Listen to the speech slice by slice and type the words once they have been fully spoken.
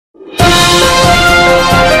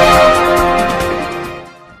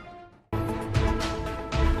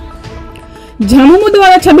झामुमो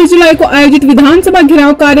द्वारा 26 जुलाई को आयोजित विधानसभा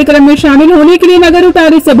घेराव कार्यक्रम में शामिल होने के लिए नगर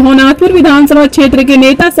उतारे से भवनाथपुर विधानसभा क्षेत्र के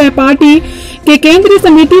नेता सह पार्टी के केंद्रीय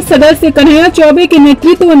समिति सदस्य कन्हैया चौबे के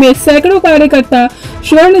नेतृत्व में सैकड़ों कार्यकर्ता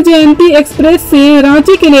स्वर्ण जयंती एक्सप्रेस से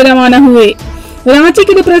रांची के लिए रवाना हुए। रांची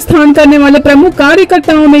के लिए प्रस्थान करने वाले प्रमुख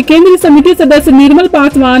कार्यकर्ताओं में केंद्रीय समिति सदस्य निर्मल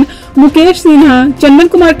पासवान, मुकेश सिन्हा, चंदन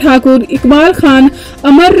कुमार ठाकुर, इकबाल खान,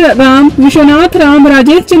 अमर राम, विश्वनाथ राम,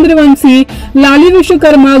 राजेश चंद्रवंशी, लाली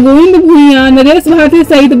विश्वकर्मा, गोविंद भूइया, नरेश भारती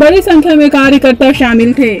सहित बड़ी संख्या में कार्यकर्ता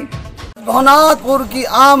शामिल थे। भवनाथपुर की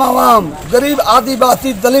आम आवाम, गरीब,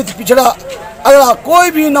 आदिवासी, दलित, पिछड़ा, अगला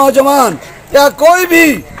कोई भी नौजवान या कोई भी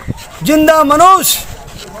जिंदा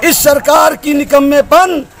मनुष्य इस सरकार की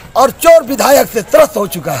निकम्मेपन और चोर विधायक से त्रस्त हो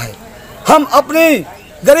चुका है। हम अपनी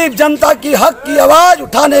गरीब जनता की हक की आवाज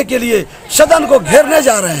उठाने के लिए सदन को घेरने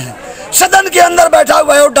जा रहे हैं। सदन के अंदर बैठा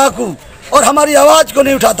हुआ है वो डाकू और हमारी आवाज को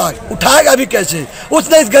नहीं उठाता, उठाएगा भी कैसे?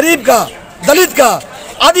 उसने इस गरीब का, दलित का,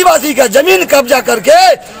 आदिवासी का जमीन कब्जा करके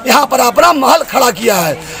यहाँ पर अपना महल खड़ा किया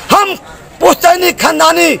है। हम पुश्तैनी,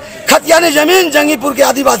 खानदानी, खतियानी जमीन जंगीपुर के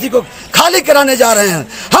आदिवासी को खाली कराने जा रहे हैं।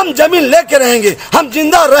 हम जमीन लेके रहेंगे, हम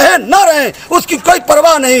जिंदा रहे न रहे उसकी कोई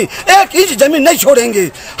परवाह नहीं, एक इंच जमीन नहीं छोड़ेंगे।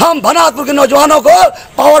 हम भवनाथपुर के नौजवानों को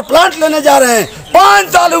पावर प्लांट लेने जा रहे हैं। 5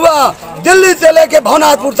 साल हुआ, दिल्ली से लेके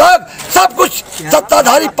भवनाथपुर तक सब कुछ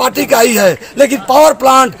सत्ताधारी पार्टी का ही है, लेकिन पावर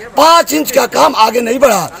प्लांट 5 इंच का काम आगे नहीं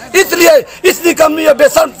बढ़ा। इसलिए इस निकम्मी और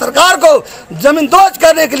बेशर्म सरकार को जमींदोज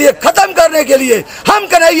करने के लिए, खत्म करने के लिए हम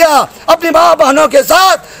कन्हैया अपनी माँ बहनों के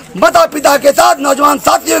साथ, माता पिता के साथ, नौजवान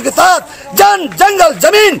साथियों के साथ जन जंगल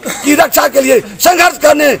जमीन की रक्षा के लिए संघर्ष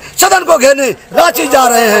करने, सदन को घेरने रांची जा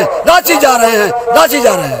रहे हैं, रांची जा रहे हैं, रांची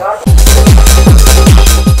जा रहे हैं।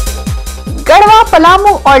 गढ़वा,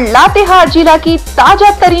 पलामू और लातेहार जिला की ताजा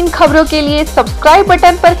तरीन खबरों के लिए सब्सक्राइब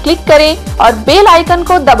बटन पर क्लिक करें और बेल आइकन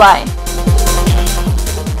को दबाएं।